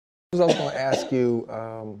I was going to ask you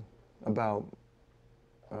about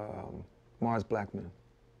Mars Blackmon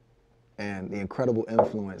and the incredible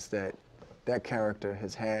influence that that character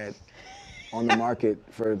has had on the market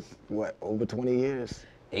for, what, over 20 years?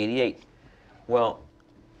 88. Well,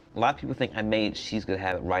 a lot of people think I made She's Gonna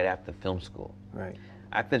Have It right after film school. Right.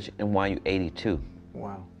 I finished NYU 82.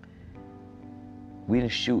 Wow. We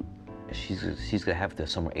didn't shoot She's Gonna Have It till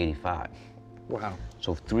summer 85. Wow.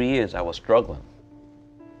 So for 3 years, I was struggling,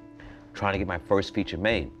 trying to get my first feature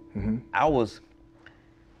made. Mm-hmm. I was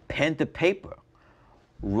pen to paper,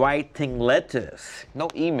 writing letters, no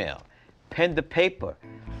email, pen to paper,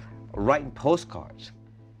 writing postcards,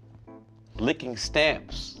 licking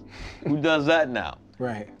stamps. Who does that now?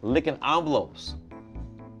 Right. Licking envelopes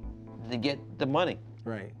to get the money.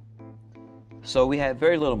 Right. So we had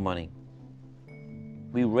very little money.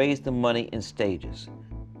 We raised the money in stages.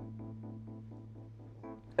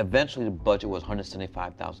 Eventually, the budget was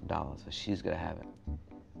 $175,000, so She's Gonna Have It.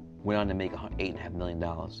 Went on to make $8.5 million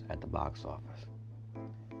at the box office.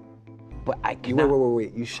 But I cannot.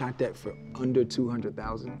 Wait. You shot that for under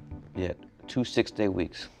 200,000? Yeah, 2 6-day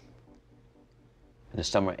weeks in the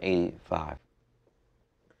summer of 85.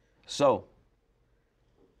 So,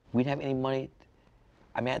 we didn't have any money.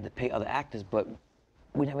 I mean, I had to pay other actors, but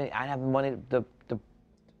we didn't have any, I didn't have money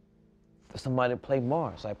for somebody to play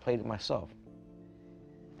Mars, so I played it myself.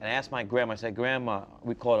 And I asked my grandma, I said, Grandma,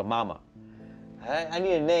 we called her Mama, I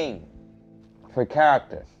need a name for a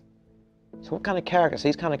character. So what kind of character? I said,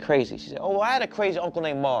 he's kind of crazy. She said, oh, I had a crazy uncle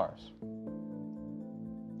named Mars.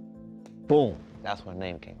 Boom, that's where the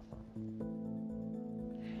name came from.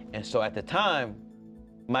 And so at the time,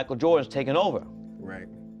 Michael Jordan's taking over. Right.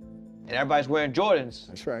 And everybody's wearing Jordans.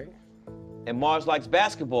 That's right. And Mars likes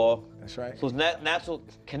basketball. That's right. So it's a natural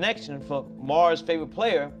connection for Mars' favorite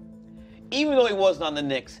player. Even though he wasn't on the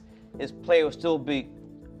Knicks, his player would still be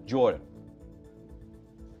Jordan.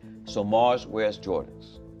 So Mars wears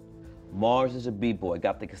Jordans. Mars is a b-boy,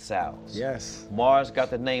 got the Casals. Yes. Mars got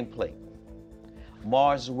the nameplate.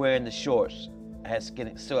 Mars is wearing the shorts,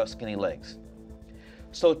 still have skinny legs.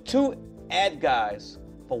 So two ad guys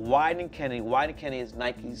for Wieden & Kennedy. Wieden & Kennedy is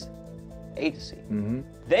Nike's agency. Mm-hmm.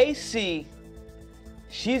 They see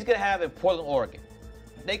She's Gonna Have It in Portland, Oregon.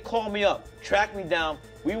 They call me up, track me down.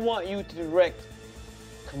 We want you to direct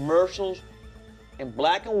commercials in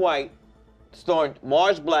black and white, starring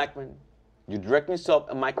Mars Blackmon. You direct yourself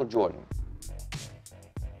and Michael Jordan.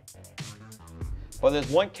 But there's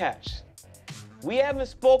one catch. We haven't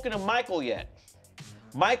spoken to Michael yet.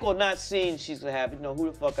 Michael not seen She's Gonna Have It, you know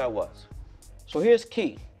who the fuck I was. So here's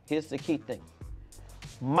key. Here's the key thing.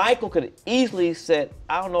 Michael could have easily said,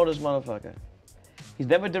 I don't know this motherfucker. He's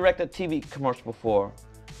never directed a TV commercial before.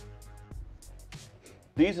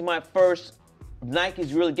 These are my first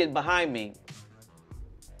Nike's really getting behind me.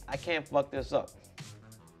 I can't fuck this up.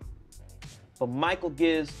 But Michael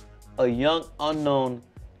gives a young, unknown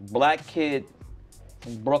black kid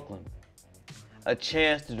from Brooklyn a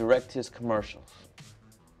chance to direct his commercials.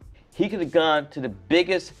 He could have gone to the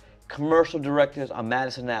biggest commercial directors on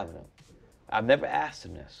Madison Avenue. I've never asked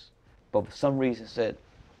him this, but for some reason said,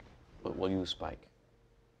 we'll use Spike.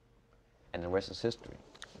 And the rest is history.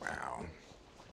 Wow.